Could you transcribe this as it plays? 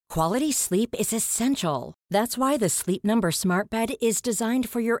Quality sleep is essential. That's why the Sleep Number Smart Bed is designed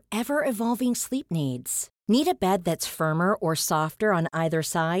for your ever-evolving sleep needs. Need a bed that's firmer or softer on either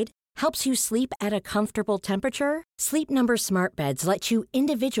side? Helps you sleep at a comfortable temperature? Sleep Number Smart Beds let you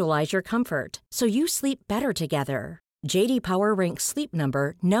individualize your comfort, so you sleep better together. J.D. Power ranks Sleep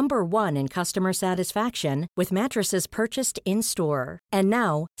Number number 1 in customer satisfaction with mattresses purchased in-store. And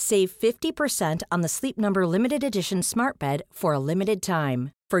now, save 50% on the Sleep Number Limited Edition Smart Bed for a limited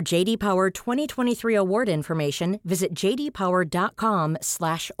time. For J.D. Power 2023 award information, visit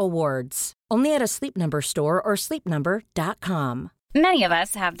jdpower.com/awards. Only at a Sleep Number store or sleepnumber.com. Many of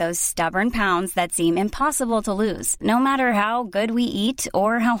us have those stubborn pounds that seem impossible to lose, no matter how good we eat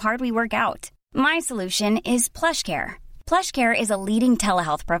or how hard we work out. My solution is PlushCare. PlushCare is a leading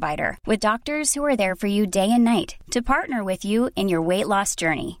telehealth provider with doctors who are there for you day and night to partner with you in your weight loss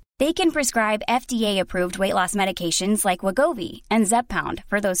journey. They can prescribe FDA-approved weight loss medications like Wegovy and Zepbound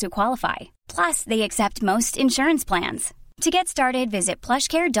for those who qualify. Plus, they accept most insurance plans. To get started, visit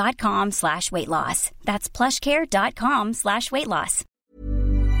plushcare.com/weightloss. That's plushcare.com/weightloss.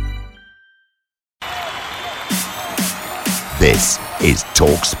 This is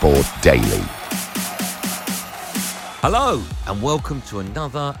TalkSport Daily. Hello, and welcome to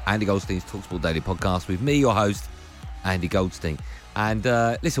another Andy Goldstein's TalkSport Daily podcast with me, your host, Andy Goldstein. And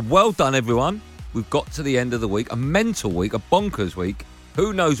listen, well done, everyone. We've got to the end of the week, a mental week, a bonkers week.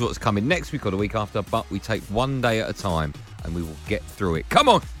 Who knows what's coming next week or the week after, but we take one day at a time and we will get through it. Come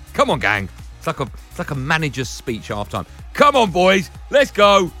on, gang. It's like a manager's speech half time. Come on, boys, let's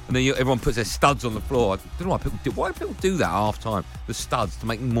go. And then everyone puts their studs on the floor. I don't know why people do. Why do people do that half time? The studs to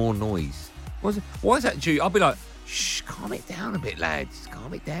make more noise. Why is that due? I'll be like, shh, calm it down a bit, lads.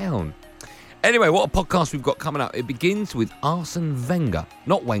 Calm it down. Anyway, what a podcast we've got coming up. It begins with Arsene Wenger.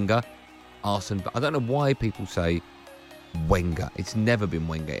 Not Wenger, Arsene. But I don't know why people say Wenger. It's never been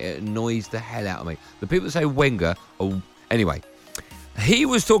Wenger. It annoys the hell out of me. The people that say Wenger, anyway. He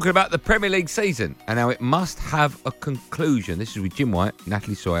was talking about the Premier League season and how it must have a conclusion. This is with Jim White,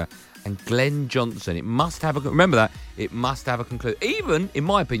 Natalie Sawyer and Glenn Johnson. It must have remember that, it must have a conclusion. Even, in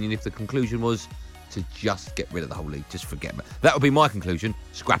my opinion, if the conclusion was to just get rid of the whole league, just forget it. That would be my conclusion.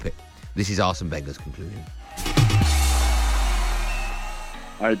 Scrap it. This is Arsene Wenger's conclusion.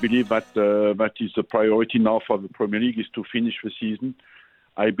 I believe that that is the priority now for the Premier League, is to finish the season.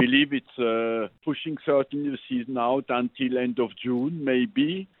 I believe it's pushing certainly the season out until end of June,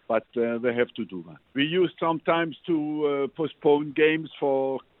 maybe, but they have to do that. We used sometimes to postpone games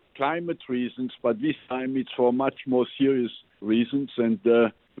for climate reasons, but this time it's for much more serious reasons. And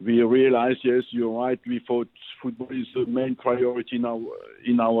we realize, yes, you're right, we thought football is the main priority now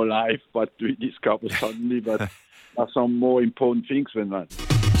in our life, but we discover suddenly that there are some more important things than that.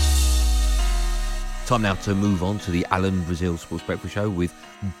 Time now to move on to the Alan Brazil Sports Breakfast Show with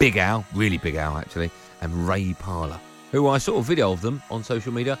Big Al, really Big Al actually, and Ray Parlour, who I saw a video of them on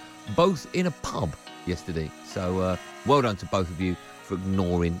social media, both in a pub yesterday. So well done to both of you for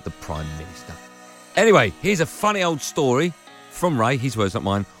ignoring the Prime Minister. Anyway, here's a funny old story from Ray, his words not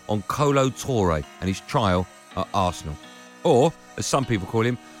mine, on Kolo Touré and his trial at Arsenal. Or, as some people call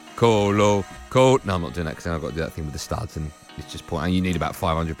him, No, I'm not doing that because I've got to do that thing with the studs and it's just point. And you need about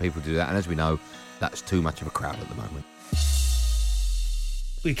 500 people to do that. And as we know, that's too much of a crowd at the moment.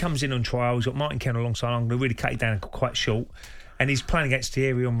 He comes in on trial. He's got Martin Keown alongside. I'm going to really cut it down quite short. And he's playing against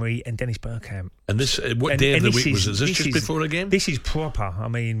Thierry Henry and Dennis Bergkamp. And this, what day of the week was this? Is this just before a game? This is proper. I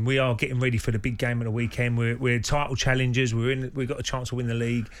mean, we are getting ready for the big game at the weekend. We're title challengers. We've got a chance to win the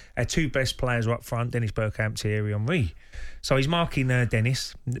league. Our two best players are up front, Dennis Bergkamp, Thierry Henry. So he's marking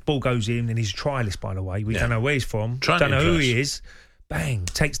Dennis. The ball goes in, and he's a trialist, by the way. We don't know where he's from. Don't know who he is. Bang,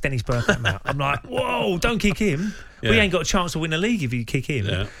 takes Dennis Bergkamp out. I'm like, whoa, don't kick him. Yeah. We ain't got a chance to win the league if you kick him.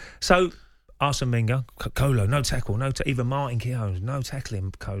 Yeah. So Arsene Wenger, Kolo, no tackle, even Martin Keown, no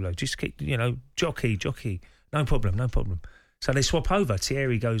tackling, Kolo. Just keep, jockey, no problem. So they swap over.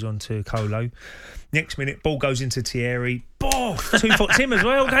 Thierry goes on to Kolo. Next minute, ball goes into Thierry. Boff! 2 foot Tim as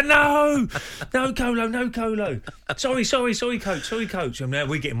well. No, Kolo. Sorry, coach. And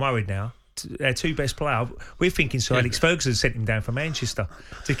we're getting worried now. Our two best players. We're thinking Sir Alex Ferguson sent him down from Manchester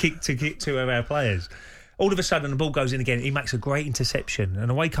to kick two of our players. All of a sudden, the ball goes in again. He makes a great interception. And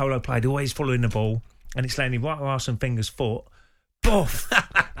the way Kolo played, always following the ball, and it's landing right on Arsene Wenger's foot. Boff!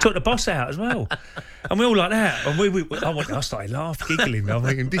 Took the boss out as well. And we all like that. And I started laughing, giggling. I'm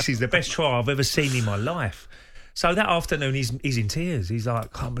thinking, this is the best try I've ever seen in my life. So that afternoon, he's in tears. He's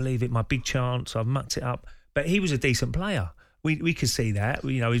like, can't believe it, my big chance. I've mucked it up. But he was a decent player. We could see that.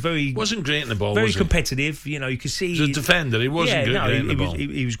 He's wasn't great in the ball, very was he? competitive. You could see... He was a defender. He wasn't great in the ball.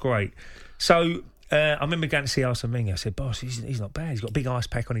 He was great. So I remember going to see Arsene Wenger. I said, boss, he's not bad. He's got a big ice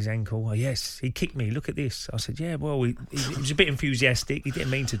pack on his ankle. Oh, yes, he kicked me. Look at this. I said, yeah, well, he was a bit enthusiastic. He didn't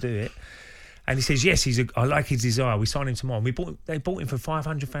mean to do it. And he says, yes, I like his desire. We signed him tomorrow. And they bought him for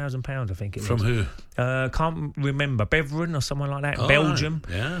 £500,000, I think it was. From who? Can't remember. Beveren or someone like that. Oh, Belgium.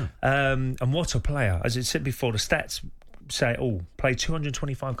 Right. Yeah. And what a player. As I said before, the stats say it all. Played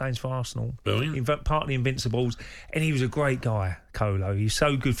 225 games for Arsenal. Brilliant. Part of the Invincibles. And he was a great guy, Colo. He's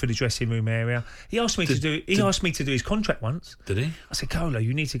so good for the dressing room area. He asked me to do his contract once. Did he? I said, Colo,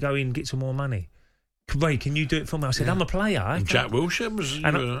 you need to go in and get some more money. Ray, can you do it for me? I said, I'm a player. And Jack Wilshere was...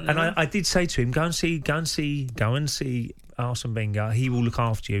 I did say to him, go and see Arsene Wenger. He will look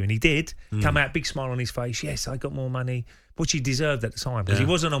after you. And he did. Come out, big smile on his face. Yes, I got more money, which he deserved at the time because he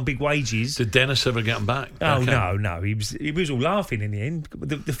wasn't on big wages. Did Dennis ever get him back? Oh, no. He was all laughing in the end.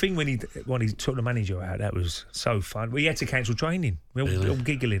 The thing when he took the manager out, that was so fun. We had to cancel training. We were all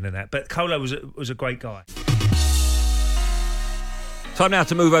giggling and that. But Colo was a great guy. Time now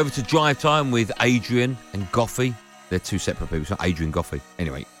to move over to Drive Time with Adrian and Goffey. They're two separate people. It's not Adrian Goffey.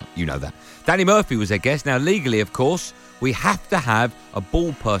 Anyway, you know that. Danny Murphy was their guest. Now, legally, of course, we have to have a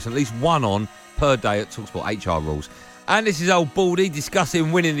bald person, at least one on per day at TalkSport HR rules. And this is old Baldy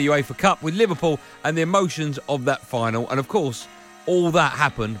discussing winning the UEFA Cup with Liverpool and the emotions of that final. And, of course, all that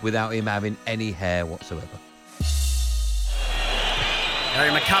happened without him having any hair whatsoever.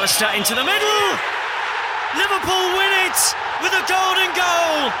 Gary McAllister into the middle. Liverpool win it with a golden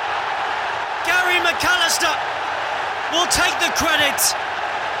goal. Gary McAllister will take the credit.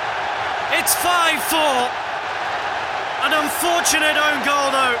 It's 5-4. An unfortunate own goal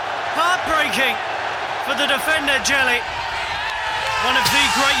though. Heartbreaking for the defender Jelly. One of the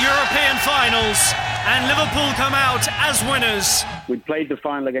great European finals, and Liverpool come out as winners. We played the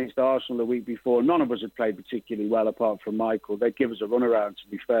final against Arsenal the week before. None of us had played particularly well apart from Michael. They'd give us a runaround, to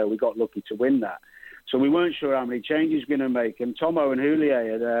be fair. We got lucky to win that. So we weren't sure how many changes we were going to make. And Tomo and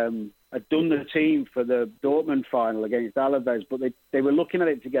Houllier had done the team for the Dortmund final against Alaves, but they were looking at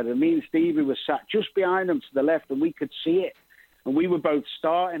it together. Me and Stevie were sat just behind them to the left, and we could see it. And we were both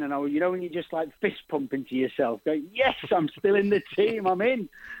starting, and when you just like fist pumping to yourself, going, yes, I'm still in the team, I'm in.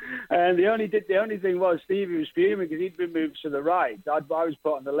 And the only thing was Stevie was fuming because he'd been moved to the right. I was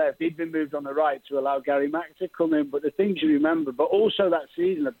put on the left. He'd been moved on the right to allow Gary Mack to come in. But the things you remember, but also that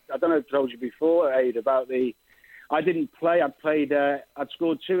season, I don't know if I told you before, Aid, about I didn't play. I'd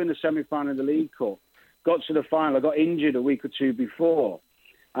scored 2 in the semi-final of the League Cup. Got to the final. I got injured a week or two before.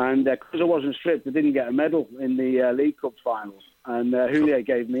 And because I wasn't stripped, I didn't get a medal in the League Cup final. And Houllier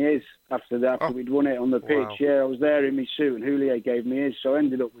gave me his after we'd won it on the pitch. Wow. Yeah, I was there in my suit, and Houllier gave me his. So I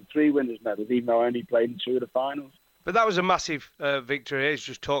ended up with 3 winners' medals, even though I only played in 2 of the finals. But that was a massive victory. He's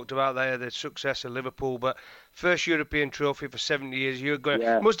just talked about there the success of Liverpool. But first European trophy for 70 years.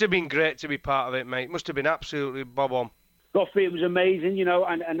 Must have been great to be part of it, mate. Must have been absolutely bob on. Goffey, it was amazing,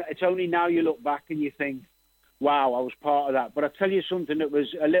 and it's only now you look back and you think, wow, I was part of that. But I tell you something that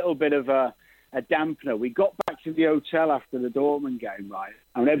was a little bit of a dampener. We got back to the hotel after the Dortmund game, right?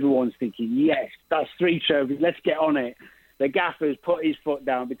 And everyone's thinking, yes, that's 3 trophies. Let's get on it. The gaffer's put his foot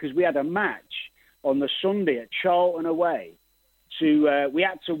down because we had a match on the Sunday at Charlton away. We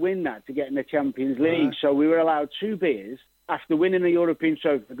had to win that to get in the Champions League. Right. So we were allowed 2 beers after winning the European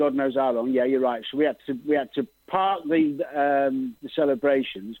trophy for God knows how long. Yeah, you're right. So we had to park the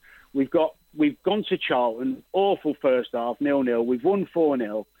celebrations. We've gone to Charlton. Awful first half, 0-0. We've won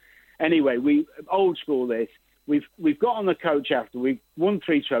 4-0. Anyway, we old school this. We've got on the coach after. We've won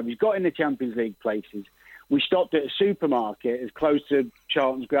 3 trophies, got in the Champions League places. We stopped at a supermarket as close to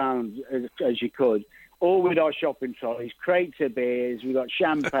Charlton's ground as you could, all with our shopping trolleys, crates of beers, we got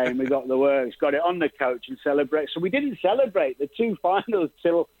champagne, we got the works, got it on the coach and celebrate. So we didn't celebrate the 2 finals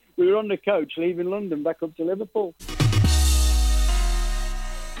till we were on the coach leaving London back up to Liverpool.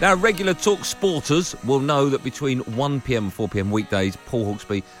 Now, regular Talk Sporters will know that between 1pm and 4pm weekdays, Paul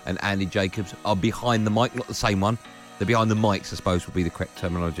Hawksby and Andy Jacobs are behind the mic, not the same one. They're behind the mics, I suppose, would be the correct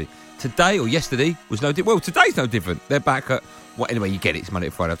terminology. Today, or yesterday, was no different. Well, today's no different. They're back at... Well, anyway, you get it. It's Monday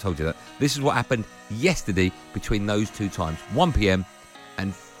to Friday. I've told you that. This is what happened yesterday between those 2 times, 1pm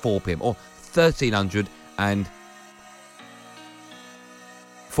and 4pm, or 1300 and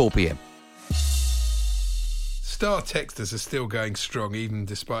 4pm. Star texters are still going strong, even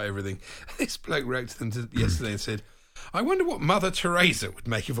despite everything. This bloke wrote to them yesterday and said, I wonder what Mother Teresa would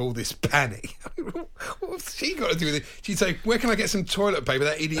make of all this panic. What's she got to do with it? She'd say, where can I get some toilet paper?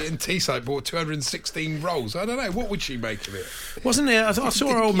 That idiot in Teesside bought 216 rolls. I don't know. What would she make of it? Wasn't there? I saw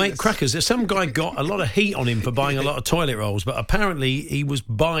our old mate Crackers. There's some guy got a lot of heat on him for buying a lot of toilet rolls, but apparently he was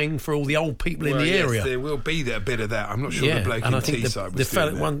buying for all the old people in the area. There will be a bit of that. I'm not sure the bloke in Teesside was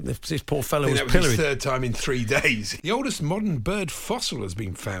doing that. This poor fellow was pilloried. That was his third time in 3 days. The oldest modern bird fossil has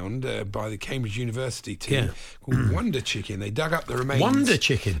been found by the Cambridge University team called Wonder Chicken. They dug up the remains. Wonder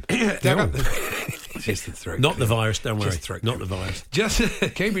Chicken? Dug up just the throat. Not the virus, don't worry. Not the virus.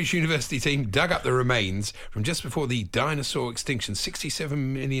 Cambridge University team dug up the remains from just before the dinosaur extinction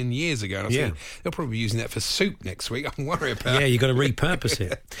 67 million years ago. And I think they'll probably be using that for soup next week. I'm worried about. Yeah, you've got to repurpose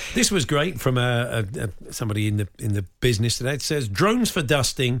it. This was great from somebody in the business today. It says drones for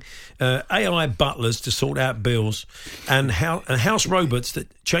dusting, AI butlers to sort out bills, and house robots that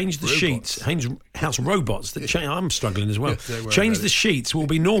change the sheets. House robots that change. I'm struggling as well. Change the sheets will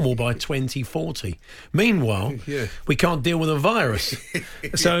be normal by 2040. Meanwhile, we can't deal with a virus.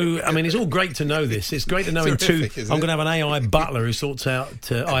 So, I mean, it's all great to know this. It's great to know I'm going to have an AI butler who sorts out.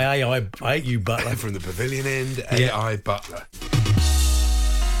 I hate you, butler. From the pavilion end, AI butler.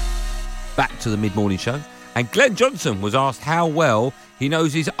 Back to the mid-morning show. And Glenn Johnson was asked how well he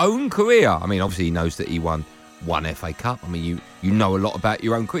knows his own career. I mean, obviously he knows that he won one FA Cup. I mean, you know a lot about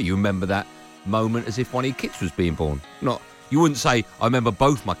your own career. You remember that moment as if one of your kids was being born. You wouldn't say, I remember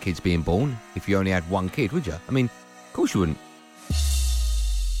both my kids being born if you only had one kid, would you? I mean, of course you wouldn't.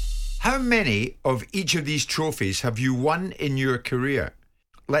 How many of each of these trophies have you won in your career?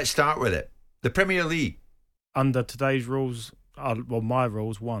 Let's start with it. The Premier League. Under today's rules, my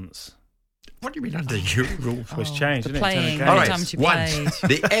rules, once. What do you mean under your rules? It's changed, isn't it? All right, once.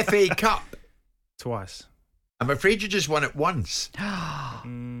 The FA Cup. Twice. I'm afraid you just won it once. No.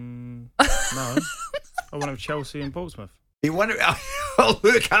 I won it with Chelsea and Portsmouth. You won it. Oh,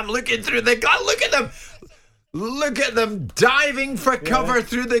 look, I'm looking through the glass. Look at them. Look at them diving for cover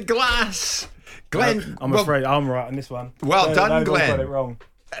through the glass. Glenn. I'm afraid I'm right on this one. Well done, Glenn. Got it wrong.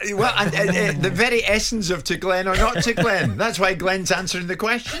 Well, the very essence of to Glenn or not to Glenn. That's why Glenn's answering the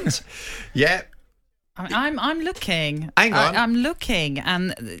questions. Yeah. I'm looking. Hang on. I'm looking,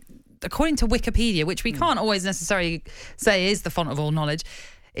 and according to Wikipedia, which we can't always necessarily say is the font of all knowledge,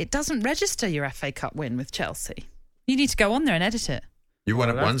 it doesn't register your FA Cup win with Chelsea. You need to go on there and edit it. You won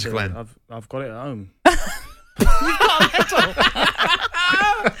it once, Glenn. I've got it at home. You've got a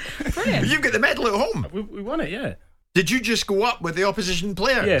medal. Brilliant. You've got the medal at home. We won it, yeah. Did you just go up with the opposition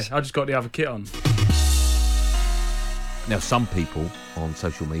players? Yeah, I just got the other kit on. Now, some people on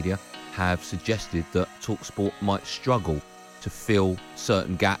social media have suggested that TalkSport might struggle to fill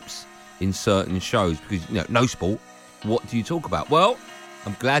certain gaps in certain shows because, no sport, what do you talk about? Well,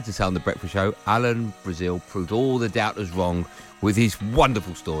 I'm glad to say on The Breakfast Show, Alan Brazil proved all the doubters wrong with his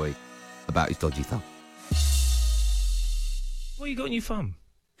wonderful story about his dodgy thumb. What you got in your thumb?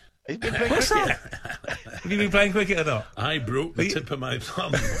 He's been playing What's cricket. that? Have you been playing cricket or not? I broke the tip of my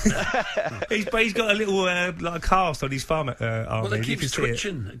thumb. He's got a little like cast on his thumb. Well, it keeps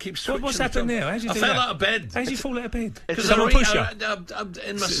twitching. It keeps twitching. What's happened there? How'd you I do fell that? out of bed. How'd you fall out of bed? Because someone pushed you? I'm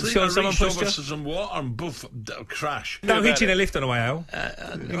in my sleep. So I someone reached pushed over you? to some water and both crash. Don't hitch in a lift on the way out.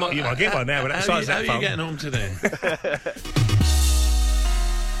 You might get one now. How are you getting home today?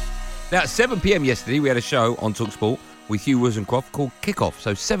 Now, at 7 p.m. yesterday, we had a show on TalkSport with Hugh Wozencroft called Kickoff.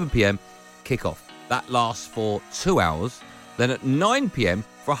 So 7 p.m, Kickoff. That lasts for 2 hours. Then at 9 p.m,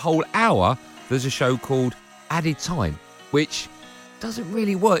 for a whole hour, there's a show called Added Time, which doesn't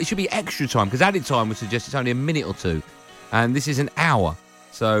really work. It should be extra time, because Added Time would suggest it's only a minute or two. And this is an hour.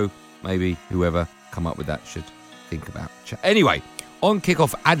 So maybe whoever come up with that should think about it. Anyway, on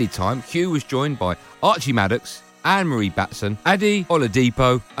Kickoff Added Time, Hugh was joined by Archie Maddox, Anne-Marie Batson, Adi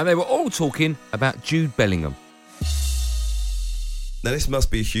Oladipo, and they were all talking about Jude Bellingham. Now, this must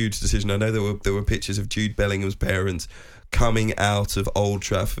be a huge decision. I know there were pictures of Jude Bellingham's parents coming out of Old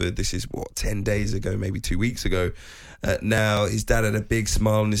Trafford. This is, 10 days ago, maybe 2 weeks ago. Now, his dad had a big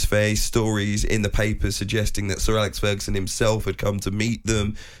smile on his face, stories in the papers suggesting that Sir Alex Ferguson himself had come to meet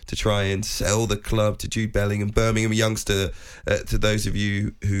them to try and sell the club to Jude Bellingham, Birmingham youngster, to those of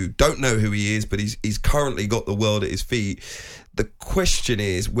you who don't know who he is, but he's currently got the world at his feet. The question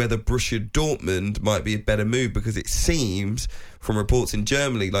is whether Borussia Dortmund might be a better move, because it seems from reports in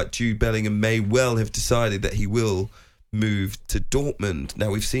Germany like Jude Bellingham may well have decided that he will move to Dortmund.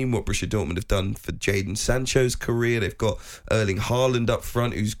 Now, we've seen what Borussia Dortmund have done for Jadon Sancho's career. They've got Erling Haaland up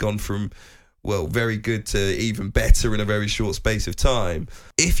front, who's gone from, very good to even better in a very short space of time.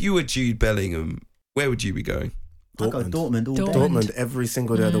 If you were Jude Bellingham, where would you be going? I'd go Dortmund all day. Dortmund every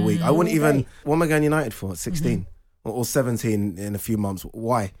single day of the week. I wouldn't even... What am I going United for? 16. or 17 in a few months.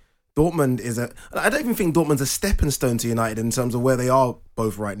 Why? Dortmund I don't even think Dortmund's a stepping stone to United in terms of where they are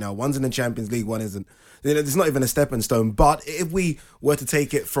both right now. One's in the Champions League, one isn't. It's not even a stepping stone. But if we were to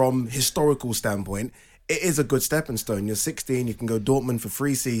take it from historical standpoint, it is a good stepping stone. You're 16, you can go Dortmund for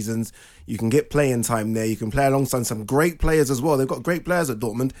 3 seasons, you can get playing time there, you can play alongside some great players as well. They've got great players at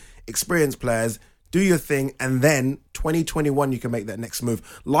Dortmund, experienced players. Do your thing, and then 2021 you can make that next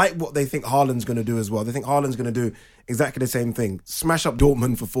move. Like what they think Haaland's going to do as well. They think Haaland's going to do exactly the same thing. Smash up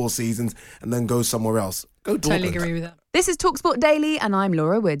Dortmund for 4 seasons and then go somewhere else. Go Dortmund. Totally agree with that. This is TalkSport Daily, and I'm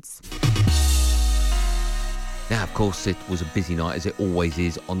Laura Woods. Now, of course, it was a busy night, as it always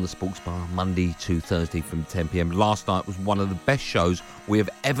is, on the Sports Bar, Monday to Thursday from 10 p.m. Last night was one of the best shows we have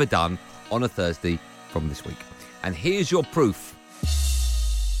ever done on a Thursday from this week. And here's your proof.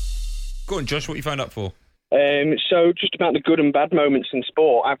 Go on, Josh, what you phoned up for? So just about the good and bad moments in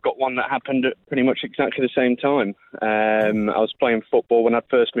sport, I've got one that happened at pretty much exactly the same time. I was playing football when I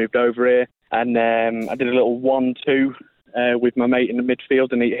first moved over here, and I did a little 1-2 with my mate in the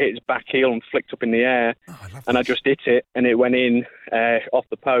midfield, and he hit his back heel and flicked up in the air, and I just hit it, and it went in off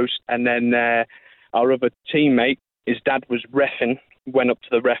the post, and then our other teammate, his dad was reffing, went up to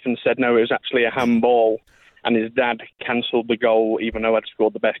the ref and said, no, it was actually a handball. And his dad cancelled the goal, even though I'd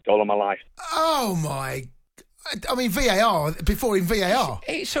scored the best goal of my life. Oh, my... I mean, VAR, before in VAR.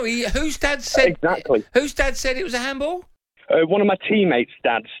 Sorry, whose dad said... Exactly. Whose dad said it was a handball? One of my teammates'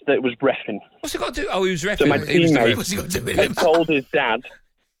 dads that was reffing. What's it got to do? Oh, he was reffing. So my teammate had told his dad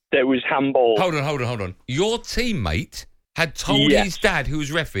that it was handball. Hold on. Your teammate had told his dad, who was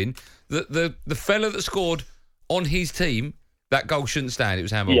reffing, that the fella that scored on his team, that goal shouldn't stand. It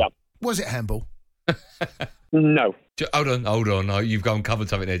was handball. Yeah. Was it handball? No. Hold on. Oh, you've gone and covered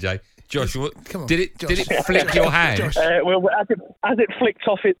something there, Jay. Josh, Come on, did it flick your hand? Well, as it flicked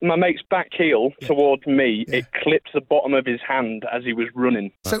off my mate's back heel towards me, it clipped the bottom of his hand as he was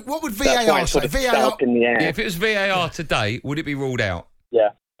running. So what would That's why VAR it sort say? of VAR stuck in the air. Yeah, if it was VAR today, would it be ruled out?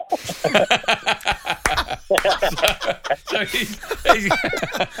 Yeah. So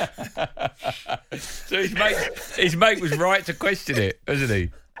his mate was right to question it, wasn't he?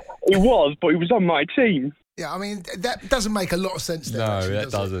 He was, but he was on my team. Yeah, I mean, that doesn't make a lot of sense there. No, actually, that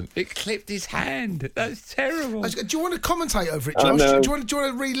does doesn't. It clipped his hand. That's terrible. Do you want to commentate over it, Josh? Do you want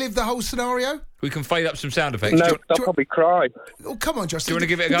to relive the whole scenario? We can fade up some sound effects. No, I'll probably cry. Oh, come on, Josh. Do you want to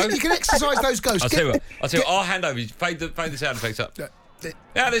give it a go? You can exercise those ghosts. I'll tell you what. I'll hand over. Fade the sound effects up.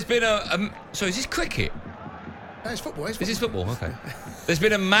 Now, there's been so is this cricket? No, it's football. Is this football? Okay. There's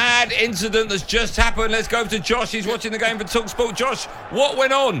been a mad incident that's just happened. Let's go to Josh. He's watching the game for TalkSport. Josh, what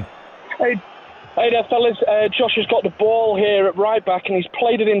went on? Hey there, fellas. Josh has got the ball here at right back, and he's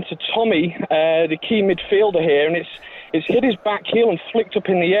played it into Tommy, the key midfielder here, and it's hit his back heel and flicked up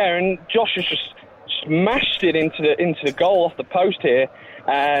in the air, and Josh has just smashed it into the goal off the post here.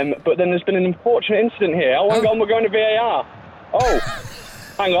 But then there's been an unfortunate incident here. Oh, hang on, we're going to VAR. Oh,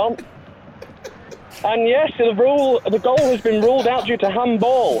 hang on. And yes, the goal has been ruled out due to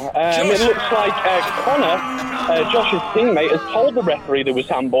handball. It looks like Connor, Josh's teammate, has told the referee there was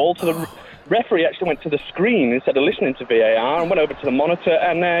handball. So the referee actually went to the screen instead of listening to VAR and went over to the monitor.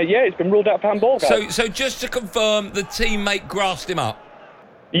 And it's been ruled out for handball. Guys. So just to confirm, the teammate grassed him up.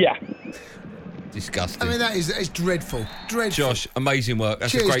 Yeah. I Disgusting. mean, that is dreadful. Dreadful. Josh, amazing work.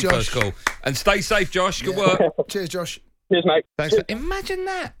 That's Cheers, a great Josh. first call. And stay safe, Josh. Good work. Cheers, Josh. Cheers, mate. Thanks. Imagine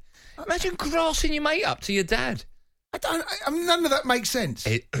that. Imagine grassing your mate up to your dad. I mean, none of that makes sense.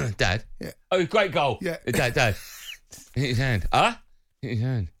 Dad? Yeah. Oh, great goal. Yeah. Dad. Hit his hand. Huh? Hit his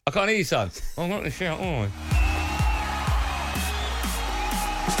hand. I can't hear you, son. I'm not going to shout on.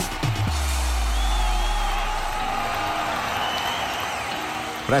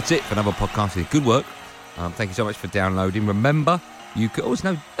 Well, that's it for another podcast. Good work. Thank you so much for downloading. Remember, you could... Oh,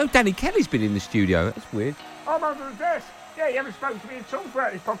 no, Danny Kelly's been in the studio. That's weird. I'm under the desk. Yeah, you haven't spoken to me at all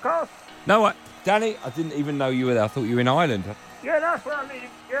throughout this podcast. No, Danny, I didn't even know you were there. I thought you were in Ireland. Yeah, that's what I need.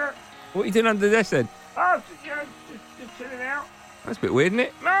 Yeah. What are you doing under the desk then? Oh, just chilling out. That's a bit weird, isn't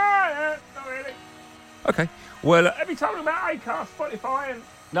it? No, not really. Okay. Well... Have you told me about Acast, Spotify and...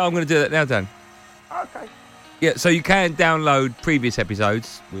 No, I'm going to do that now, Dan. Okay. Yeah, so you can download previous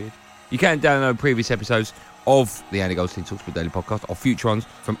episodes. Weird. You can download previous episodes of the Andy Goldstein TalkSport Daily Podcast or future ones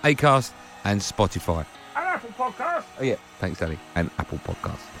from Acast and Spotify. And Apple Podcast. Oh, yeah. Thanks, Danny. And Apple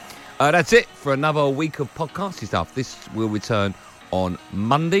Podcasts. That's it for another week of podcasty stuff. This will return on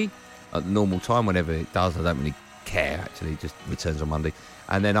Monday at the normal time, whenever it does. I don't really care, actually. It just returns on Monday.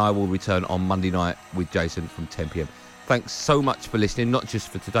 And then I will return on Monday night with Jason from 10 p.m. Thanks so much for listening, not just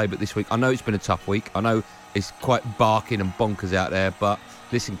for today, but this week. I know it's been a tough week. I know it's quite barking and bonkers out there, but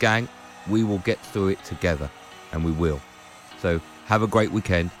listen, gang, we will get through it together. and we will. So have a great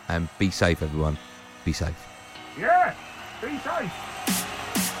weekend and be safe, everyone. Be safe. Yeah, be safe.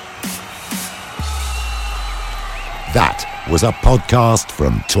 That was a podcast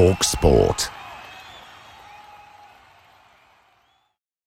from Talk Sport.